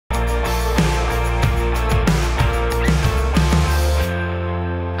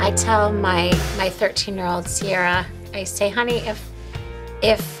tell my 13-year-old Sierra, I say, honey,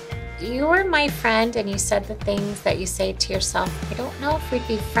 if you were my friend and you said the things that you say to yourself, I don't know if we'd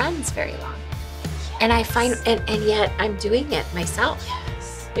be friends very long. Yes. And I find, and yet I'm doing it myself.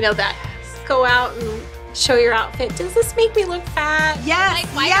 Yes. You know, that go out and show your outfit. Does this make me look fat? Yes.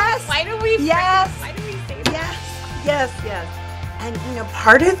 Like, why do we yes. Why do we say that? Yes. Yes. And you know,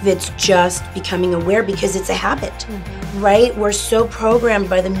 part of it's just becoming aware because it's a habit, right? We're so programmed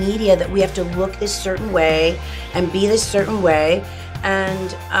by the media that we have to look this certain way and be this certain way.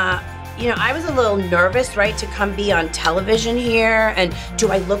 And you know, I was a little nervous, right, to come be on television here and do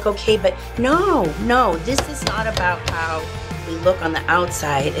I look okay? But no, this is not about how we look on the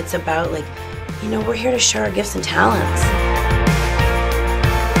outside. It's about, like, you know, we're here to share our gifts and talents.